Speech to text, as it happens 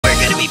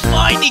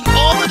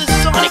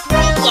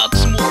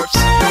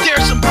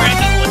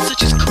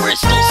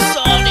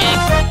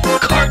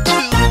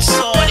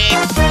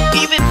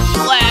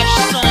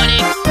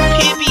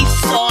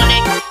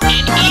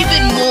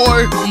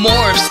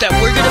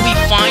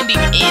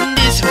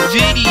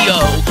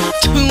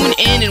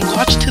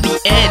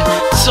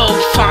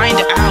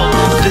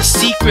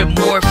secret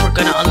morph we're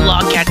gonna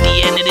unlock at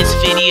the end of this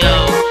video.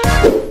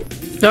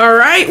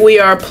 Alright, we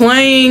are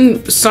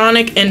playing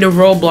Sonic and the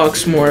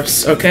Roblox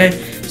morphs, okay?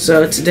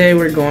 So today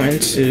we're going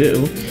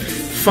to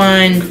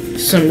find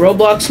some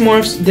Roblox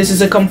morphs. This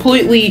is a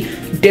completely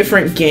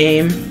different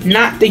game.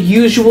 Not the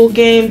usual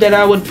game that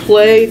I would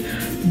play,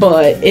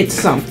 but it's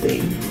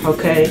something,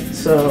 okay?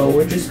 So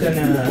we're just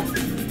gonna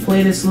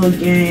play this little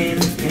game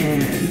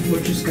and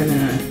we're just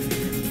gonna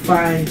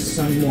find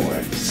some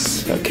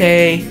morphs,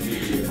 okay?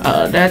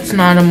 That's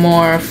not a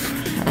morph.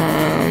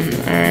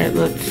 Alright,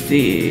 let's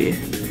see.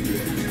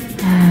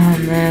 Oh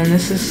man,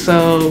 this is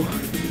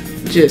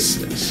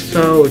just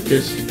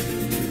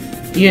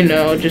you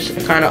know, just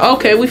kind of,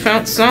 okay, we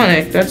found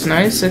Sonic. That's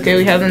nice. Okay,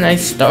 we have a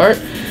nice start.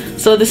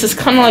 So this is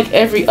kind of like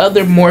every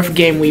other morph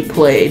game we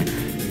played,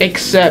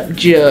 except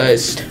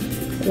just,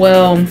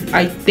 well,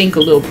 I think a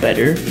little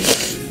better.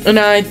 And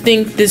I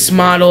think this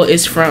model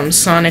is from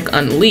Sonic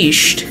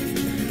Unleashed,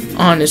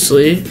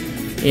 honestly.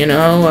 You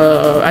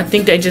know, I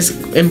think they just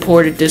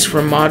imported this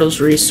from Models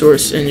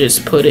Resource and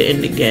just put it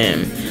in the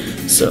game.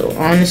 So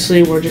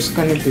honestly, we're just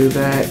gonna do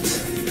that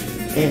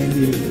and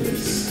use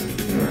this.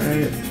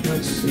 Alright,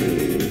 let's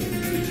see.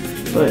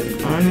 But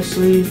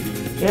honestly,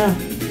 yeah.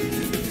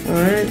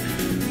 Alright.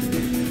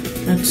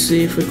 Let's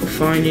see if we can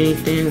find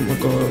anything. I'm gonna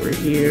go over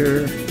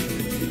here.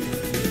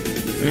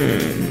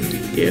 And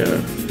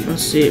yeah,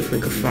 let's see if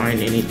we can find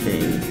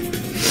anything.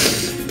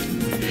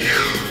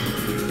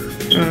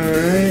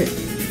 Alright.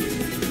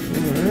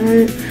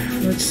 Alright.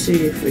 Let's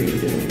see if we can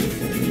do anything.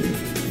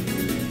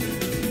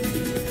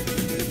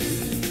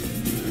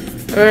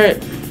 Alright.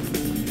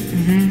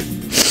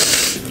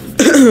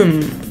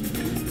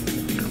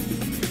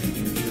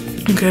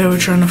 Okay, we're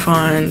trying to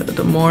find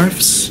the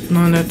morphs and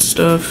all that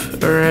stuff.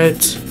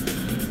 Alright.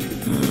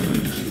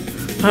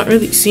 Not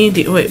really seeing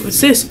the. Wait, what's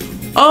this?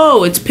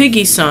 Oh, it's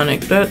Piggy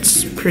Sonic.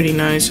 That's pretty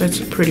nice. That's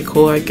pretty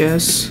cool, I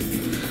guess.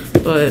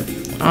 But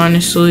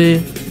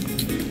honestly,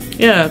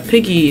 yeah,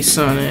 Piggy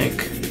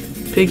Sonic.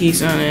 Piggy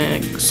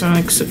Sonic.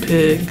 Sonic's a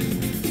pig.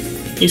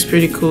 He's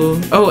pretty cool.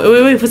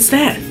 Oh, wait, what's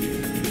that?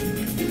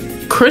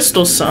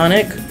 Crystal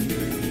Sonic.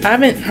 I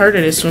haven't heard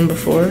of this one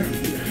before.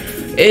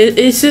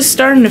 It's just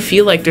starting to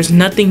feel like there's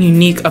nothing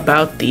unique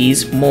about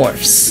these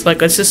morphs.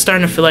 Like, it's just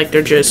starting to feel like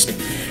they're just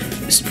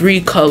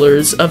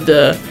recolors of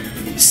the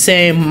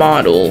same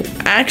model.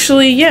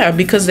 Actually, yeah,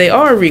 because they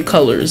are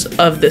recolors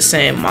of the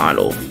same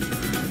model.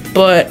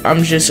 But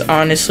I'm just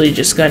honestly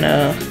just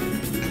gonna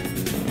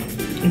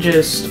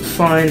just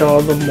find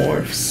all the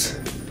morphs.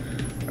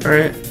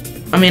 Alright.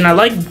 I mean, I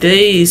like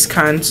these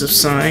kinds of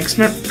Sonics.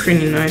 Not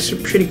pretty nice, they're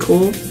pretty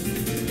cool.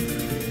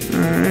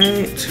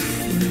 Alright,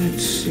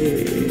 let's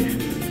see.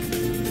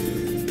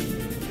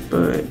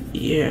 But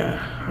yeah,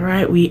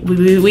 alright, we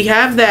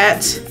have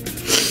that.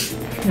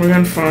 We're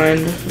gonna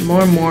find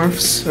more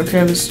morphs.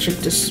 Okay, let's check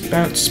this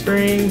bounce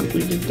spring.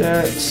 We did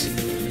that.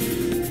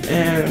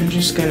 And I'm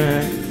just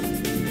gonna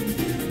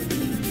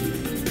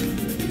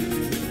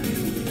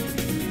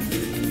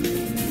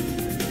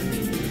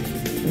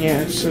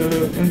yeah, so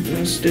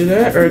let's do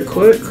that real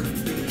quick.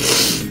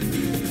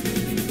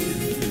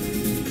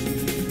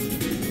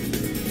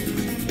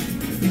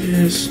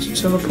 Just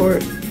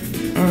teleport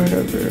or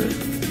whatever.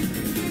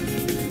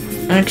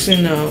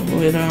 Actually, no,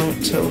 we don't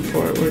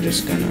teleport. We're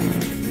just gonna.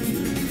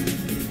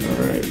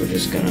 Alright, we're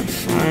just gonna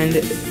find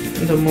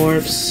the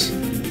morphs.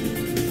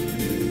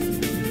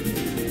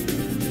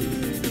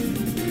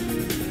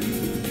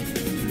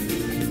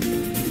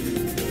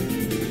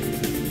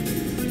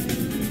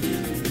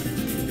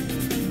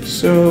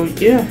 So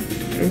yeah,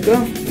 there we go,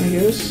 I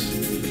guess.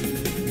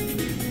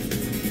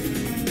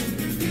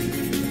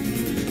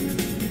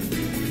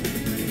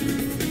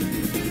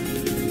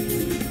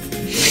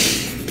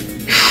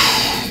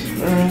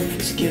 Alright,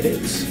 let's get it.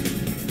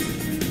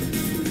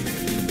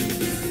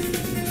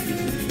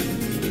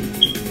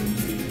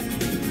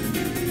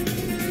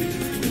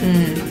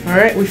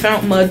 Alright, we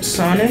found Mud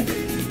Sonic.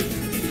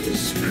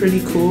 This is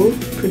pretty cool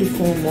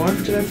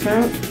morph that I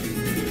found.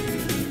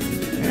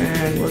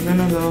 And we're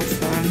gonna go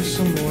find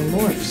some more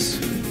morphs.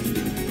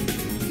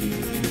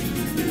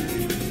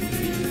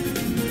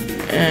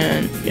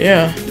 And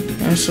yeah,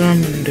 that's what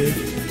I'm gonna do.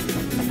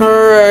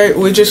 Alright,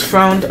 we just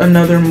found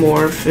another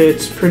morph.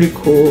 It's pretty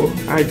cool,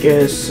 I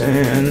guess,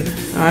 and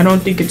I don't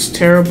think it's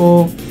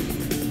terrible.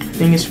 I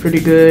think it's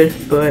pretty good,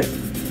 but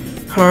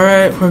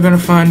alright, we're gonna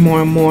find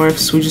more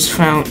morphs. We just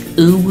found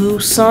Uwu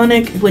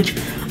Sonic, which,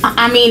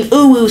 I mean,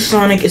 Uwu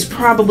Sonic is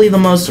probably the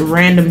most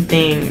random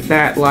thing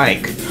that,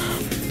 like,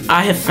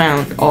 I have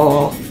found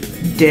all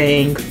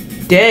dang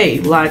day.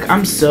 Like,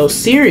 I'm so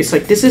serious.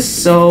 Like, this is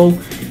so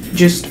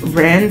just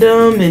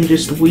random and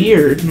just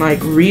weird.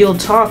 Like, real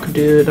talk,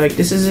 dude. Like,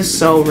 this is just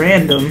so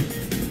random.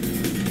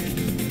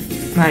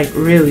 Like,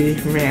 really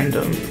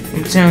random.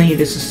 I'm telling you,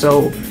 this is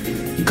so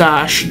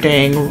gosh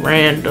dang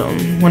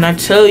random. When I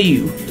tell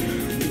you,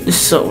 it's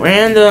so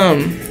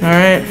random.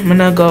 Alright, I'm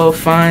gonna go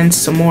find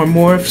some more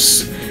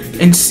morphs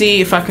and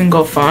see if I can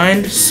go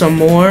find some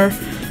more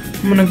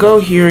I'm gonna go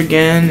here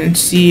again and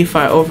see if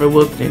I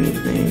overlooked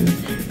anything.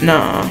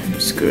 Nah,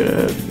 screw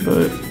that.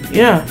 But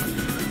yeah.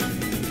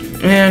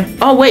 And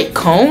oh wait,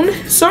 Cone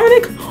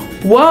Sonic?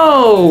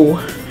 Whoa!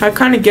 I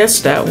kind of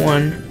guessed that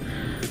one.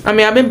 I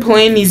mean, I've been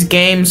playing these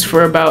games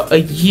for about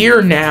a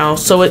year now,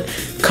 so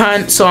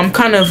I'm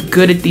kind of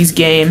good at these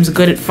games,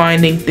 good at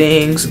finding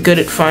things, good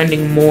at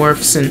finding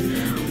morphs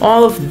and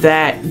all of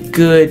that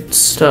good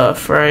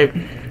stuff, right?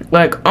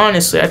 Like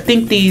honestly, I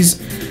think these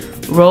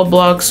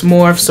Roblox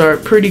morphs are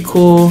pretty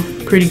cool,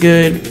 pretty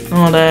good,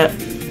 all that.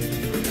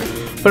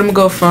 But I'm gonna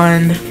go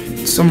find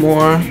some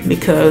more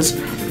because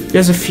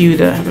there's a few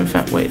that I haven't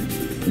found. Wait,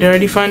 did I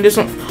already find this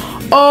one?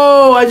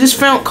 Oh, I just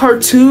found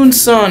Cartoon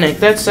Sonic.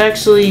 That's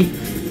actually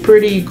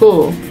pretty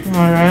cool.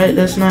 Alright,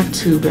 that's not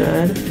too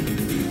bad.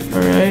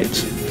 Alright.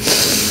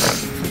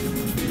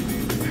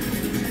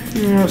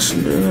 Let's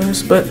do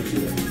this. But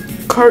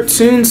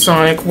Cartoon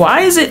Sonic,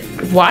 why is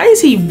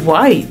he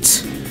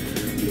white?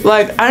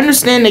 Like, I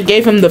understand they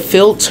gave him the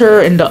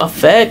filter and the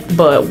effect,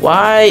 but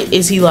why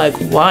is he like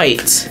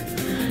white?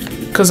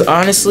 Because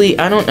honestly,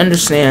 I don't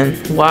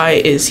understand. Why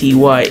is he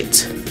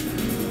white?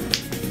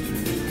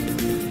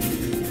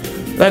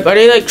 Like, are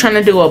they like trying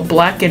to do a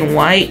black and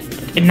white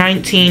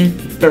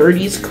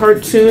 1930s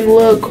cartoon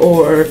look,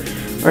 or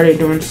are they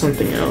doing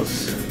something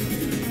else?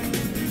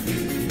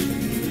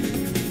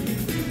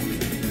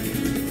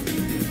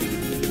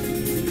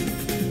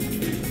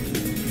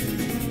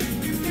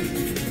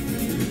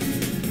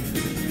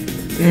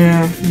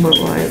 Yeah, but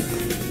like,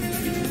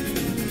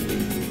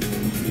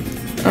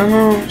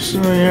 oh,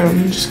 so yeah, let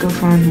me just go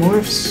find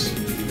morphs.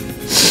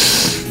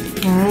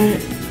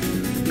 Alright.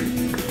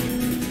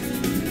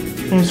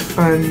 Let's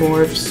find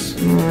morphs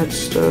and all that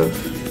stuff.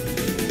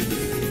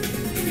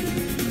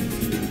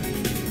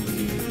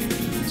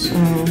 So,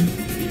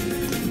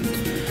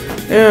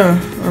 yeah,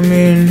 I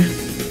mean,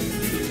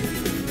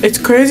 it's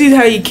crazy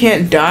how you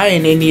can't die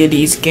in any of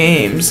these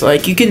games.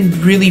 Like, you can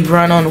really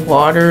run on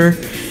water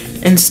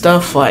and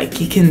stuff.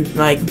 Like, you can,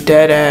 like,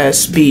 dead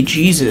ass be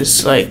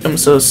Jesus. Like, I'm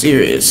so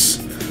serious.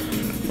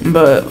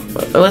 But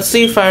let's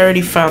see if I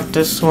already found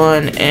this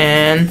one.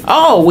 And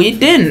oh, we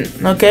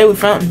didn't. Okay, we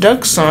found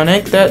Duck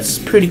Sonic. That's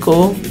pretty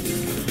cool.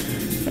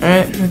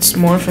 Alright, let's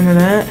morph into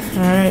that.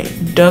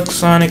 Alright, Duck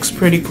Sonic's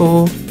pretty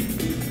cool.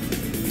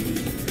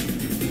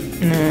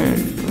 And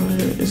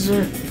is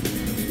there,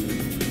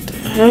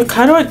 heck,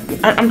 how do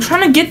I'm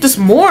trying to get this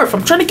morph.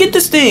 I'm trying to get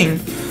this thing.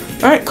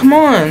 Alright, come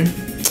on.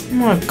 Oh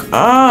my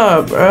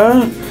god,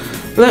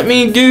 bruh. Let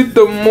me get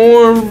the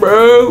morph,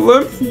 bro.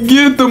 Let me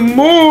get the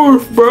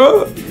morph,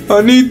 bro.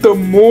 I need the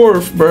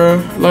morph,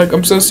 bro. Like,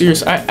 I'm so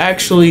serious. I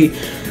actually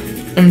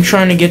am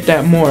trying to get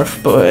that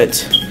morph,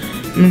 but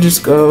I'm gonna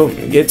just go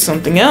get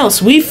something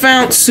else. We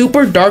found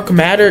Super Dark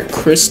Matter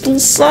Crystal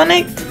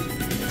Sonic.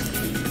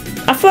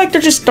 I feel like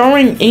they're just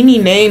throwing any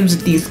names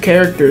at these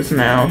characters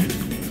now.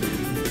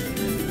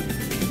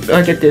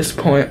 Like, at this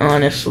point,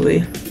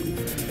 honestly.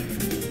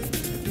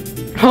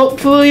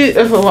 Hopefully,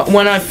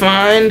 when I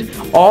find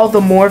all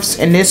the morphs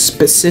in this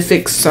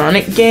specific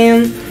Sonic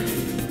game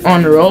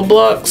on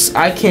Roblox,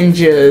 I can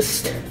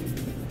just,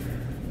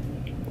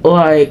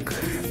 like,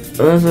 what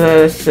was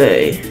I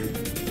say?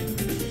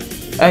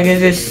 I can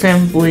just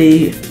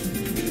simply,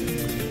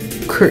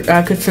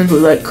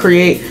 like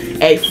create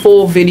a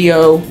full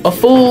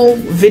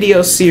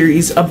video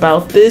series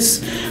about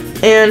this,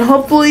 and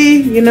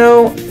hopefully, you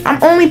know,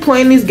 I'm only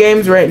playing these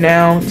games right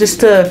now just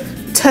to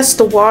test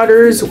the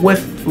waters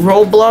with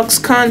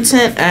Roblox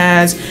content,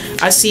 as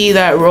I see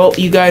that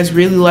you guys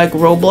really like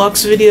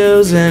Roblox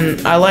videos,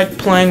 and I like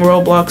playing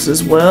Roblox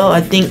as well.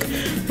 I think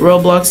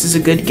Roblox is a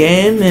good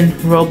game, and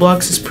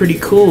Roblox is pretty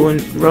cool, and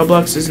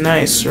Roblox is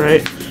nice,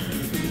 right?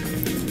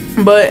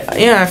 But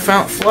yeah, I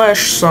found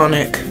Flash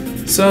Sonic.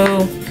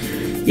 So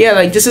yeah,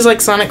 like, this is like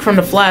Sonic from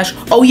the Flash.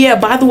 Oh yeah,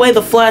 by the way,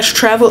 the Flash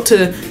traveled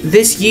to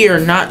this year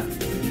not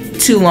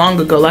too long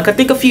ago. Like, I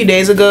think a few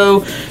days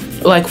ago,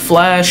 like,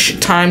 Flash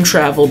time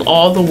traveled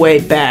all the way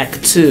back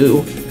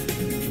to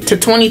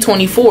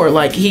 2024.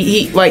 Like,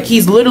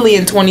 he's literally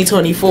in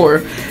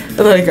 2024.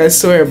 Like, I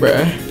swear,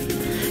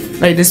 bruh.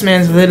 Like, this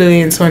man's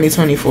literally in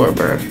 2024,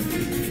 bruh.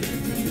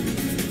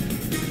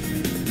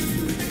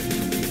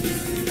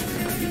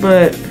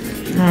 But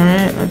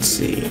alright, let's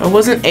see. I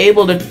wasn't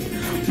able to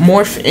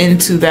morph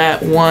into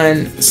that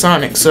one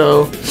Sonic,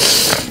 so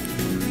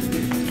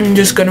I'm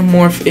just gonna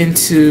morph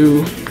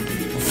into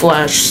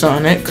Flash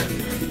Sonic.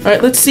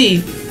 Alright, let's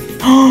see.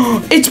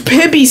 Oh, it's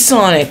Pibby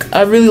Sonic!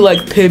 I really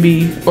like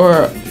Pibby,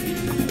 or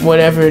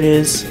whatever it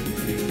is.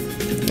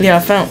 Yeah, I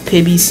found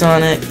Pibby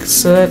Sonic,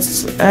 so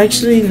that's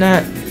actually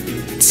not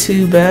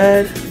too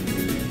bad.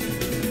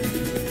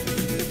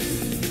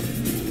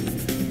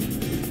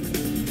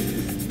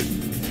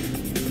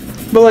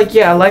 But like,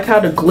 yeah, I like how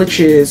the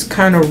glitches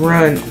kind of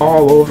run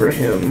all over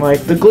him.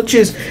 Like, the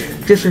glitches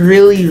just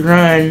really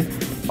run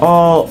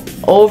all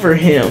over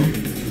him.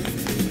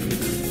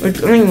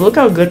 Like, I mean, look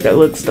how good that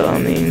looks though. I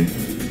mean,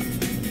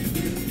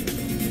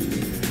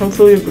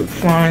 hopefully we can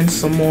find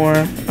some more.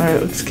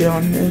 Alright, let's get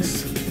on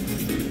this.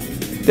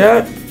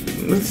 That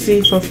let's see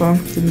if I found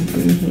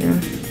anything here.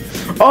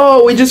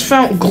 Oh, we just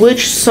found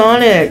Glitch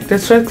Sonic.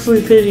 That's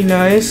actually pretty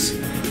nice.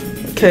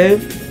 Okay.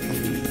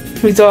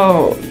 He's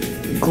all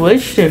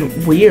glitched and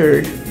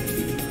weird.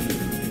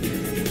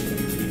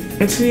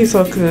 Let's see, he's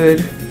all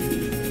good.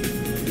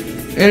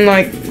 And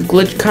like,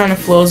 glitch kind of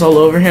flows all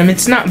over him.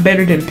 It's not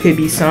better than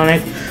Pibby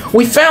Sonic.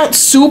 We found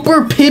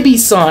Super Pibby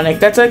Sonic.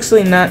 That's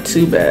actually not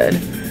too bad.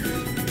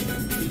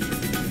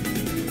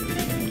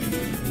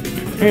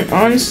 And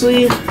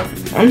honestly,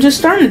 I'm just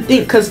starting to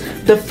think, because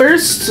the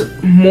first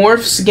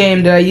Morphs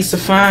game that I used to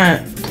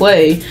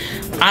play,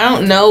 I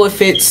don't know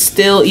if it's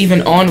still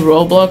even on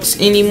Roblox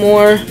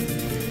anymore.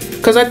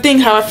 Because I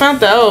think how I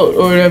found out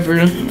or whatever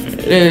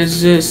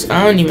is just,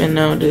 I don't even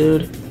know,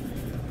 dude.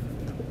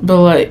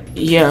 But like,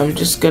 yeah, I'm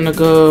just gonna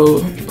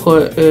go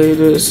put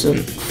this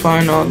and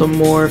find all the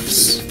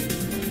morphs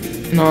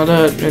and all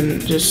that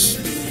and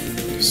just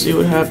see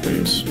what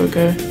happens,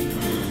 okay?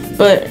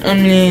 But, I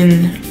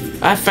mean,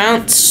 I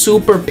found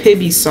Super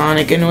Pibby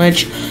Sonic, in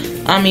which,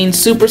 I mean,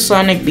 Super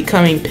Sonic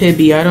becoming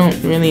Pibby, I don't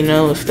really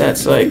know if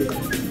that's like,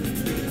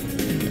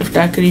 if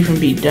that could even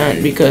be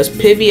done, because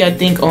Pibby, I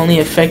think, only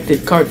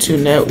affected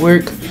Cartoon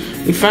Network.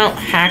 We found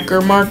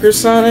Hacker Marker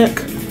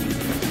Sonic.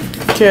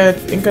 Okay, I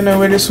think I know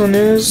where this one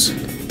is.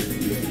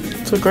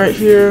 Let's look right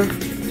here.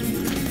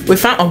 We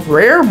found a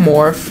rare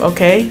morph,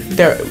 okay?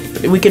 There,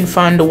 we can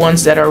find the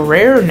ones that are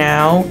rare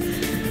now,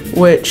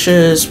 which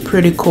is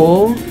pretty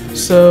cool.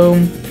 So,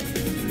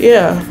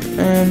 yeah,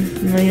 and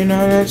you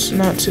know, that's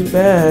not too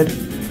bad.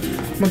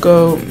 I'm gonna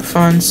go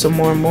find some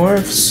more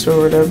morphs or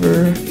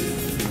whatever.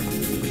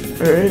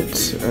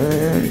 Alright,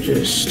 and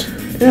just,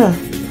 yeah.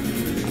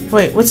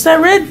 Wait, what's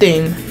that red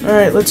thing?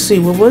 Alright, let's see.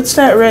 Well, what's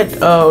that red?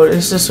 Oh,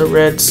 is this a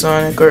red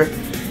Sonic or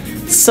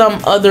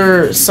some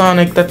other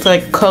Sonic that's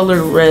like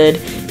color red?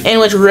 In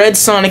which red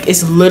Sonic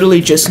is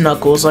literally just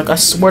Knuckles. Like, I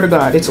swear to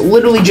God, it's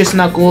literally just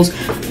Knuckles.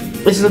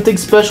 There's nothing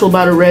special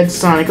about a red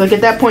Sonic. Like,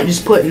 at that point,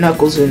 just put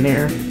Knuckles in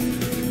there.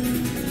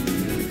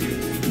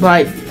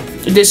 Like,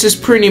 this is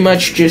pretty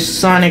much just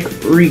Sonic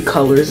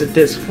recolors at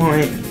this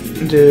point,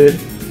 dude.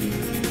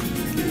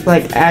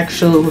 Like,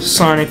 actual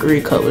Sonic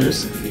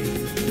recolors.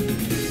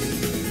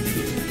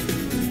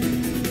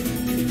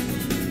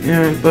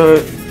 Yeah,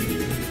 but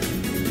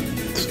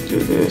let's do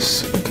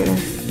this. Okay.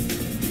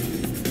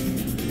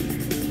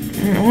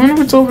 I wonder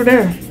what's over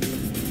there.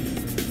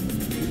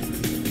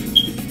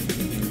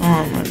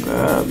 Oh my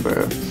god,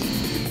 bro.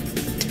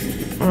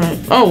 Alright.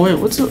 Oh, wait,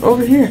 what's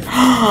over here?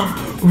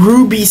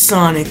 Ruby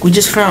Sonic. We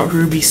just found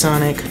Ruby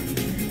Sonic.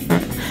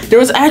 There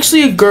was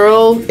actually a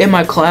girl in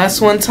my class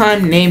one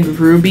time named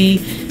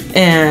Ruby,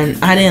 and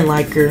I didn't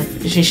like her.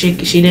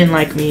 She didn't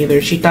like me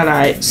either. She thought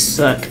I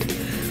sucked.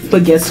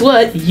 But guess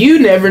what? You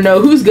never know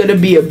who's gonna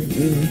be a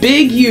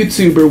big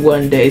YouTuber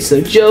one day,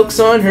 so joke's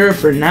on her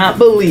for not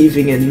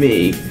believing in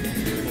me.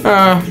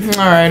 Alright,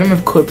 I'm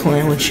gonna quit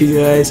playing with you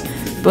guys.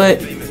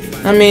 But,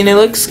 I mean, it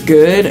looks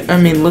good. I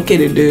mean, look at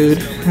it, dude.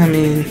 I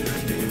mean,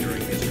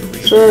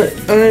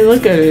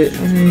 look at it.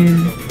 I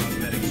mean,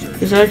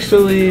 it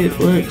actually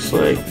looks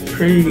like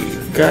pretty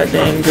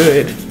goddamn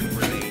good.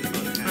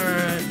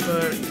 Alright,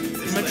 but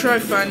I'm gonna try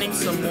finding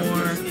some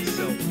more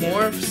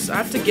morphs. I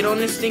have to get on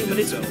this thing, but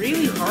it's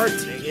really hard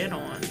to get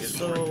on.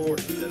 So,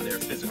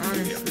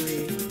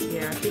 honestly,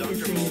 yeah, I think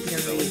this thing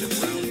is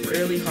gonna be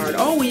really hard.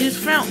 Oh, we just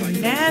found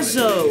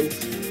Nazo.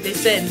 They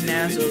said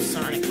Nazo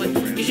Sonic, but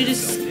you should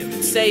just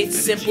say it's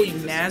simply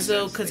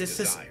Nazo, because it's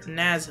just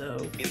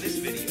Nazo.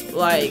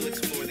 Like,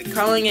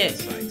 calling it,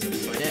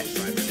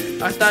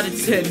 I thought it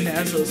said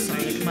Nazo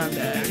Sonic, my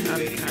bad.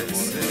 I'm kind of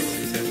slow.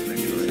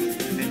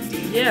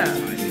 Yeah,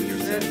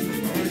 that's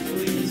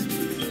honestly,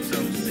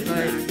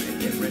 like,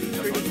 pretty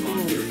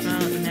cool. We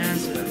found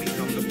Nazo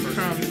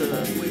from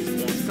the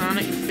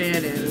Sonic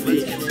fan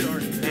animation,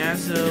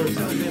 Nazo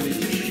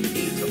Unleashed.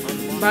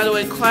 By the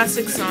way,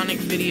 classic Sonic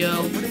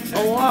video,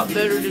 a lot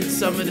better than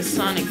some of the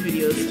Sonic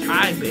videos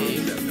I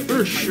made,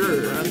 for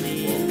sure. I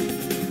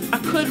mean, I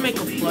could make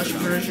a plush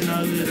version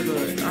of it,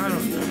 but I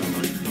don't know.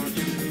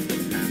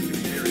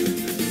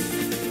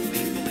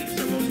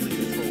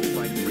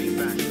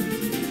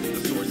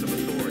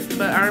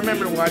 But I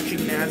remember watching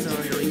Nazo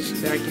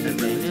Unleashed back in the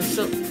day, and it's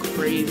so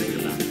crazy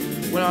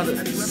with all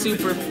the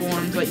super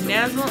forms. Like,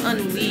 Nazo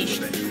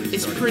Unleashed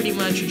is pretty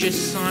much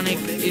just Sonic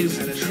is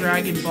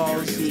Dragon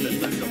Ball Z.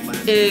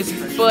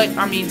 But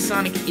I mean,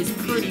 Sonic is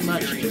pretty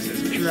much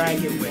just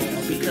Dragon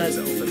Ball, because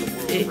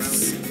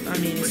it's, I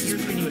mean, it's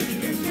just pretty much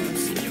Dragon Ball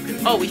Z.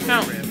 Oh, we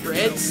found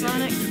Red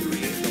Sonic.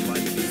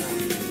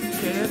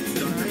 Okay, that's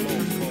nice. We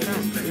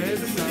found Red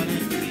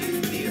Sonic.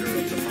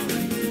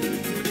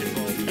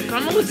 It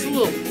kind of looks a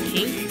little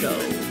pink though. I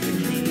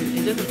mean,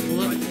 it doesn't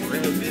look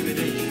red.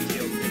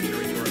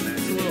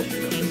 It's a little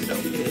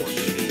pink-ish.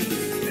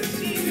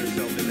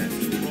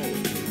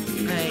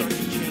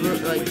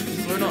 Like,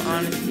 brutal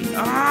honesty.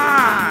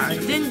 Ah! I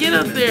didn't get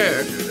up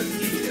there! Oh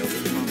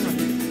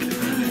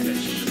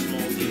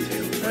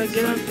my gosh.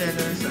 Get up there,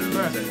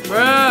 bruh.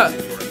 Bruh!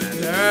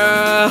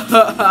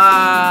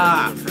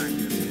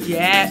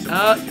 Get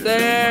up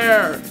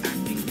there!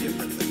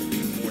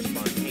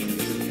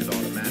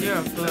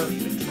 Yeah, but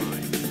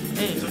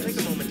So take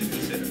a moment to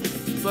consider.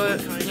 but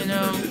you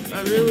know,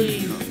 I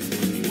really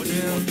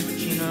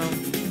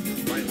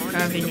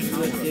having a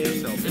good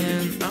day,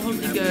 and I hope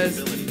you guys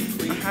are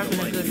having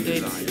a good day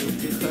too,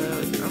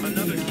 because I'm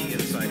Another key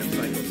insight of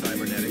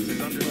psycho-cybernetics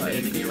is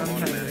understanding your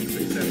automatic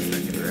success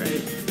mechanism.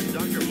 right?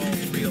 Dr.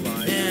 Morphs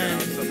realized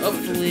And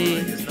hopefully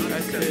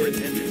I could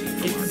get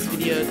this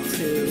video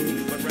to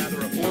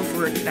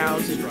over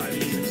 1,000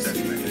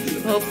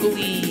 views.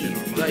 Hopefully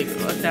like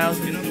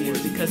 1,000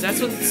 views, because that's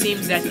what it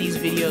seems that these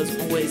videos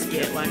always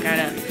get, like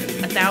at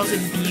 1,000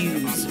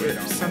 views or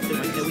something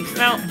like that. We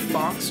found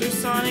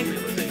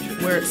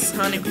morphsRoblox, where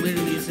Sonic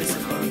literally is just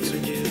a boxer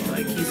dude.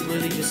 Like he's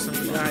literally just some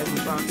guy who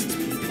boxes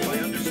people.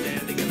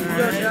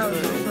 Alright,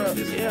 but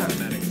yeah,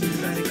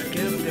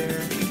 get up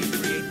there.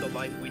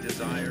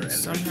 And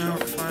somehow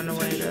find a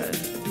way to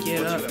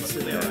get up to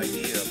that.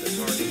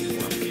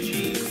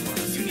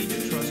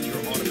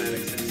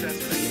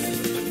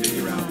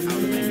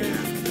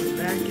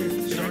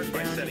 Start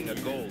by setting a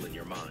goal in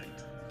your mind,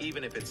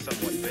 even if it's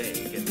somewhat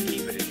vague, and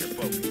keep it in your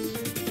focus.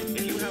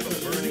 If you have a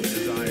burning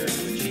desire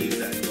to achieve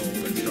that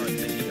goal and start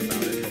thinking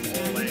about it from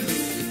all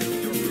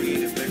angles, your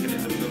creative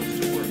mechanism goes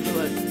to work.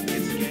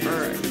 It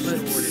scans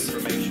stored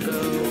information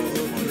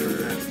from your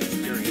past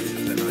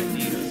experiences and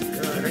ideas.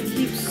 God, I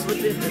keep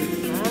slipping and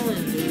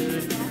falling,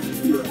 dude.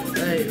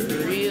 Like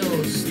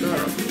real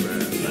stuff, bro.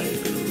 Like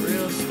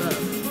real stuff.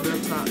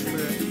 Real talk,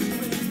 bro.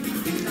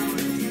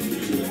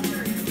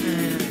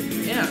 And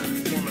yeah,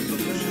 I'm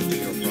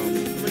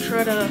gonna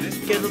try to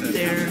get up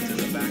there.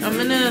 I'm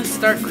gonna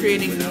start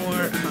creating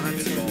more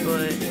content,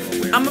 but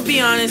I'm gonna be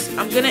honest,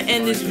 I'm gonna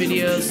end this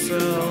video, so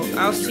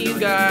I'll see you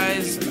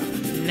guys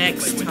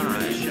next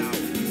time.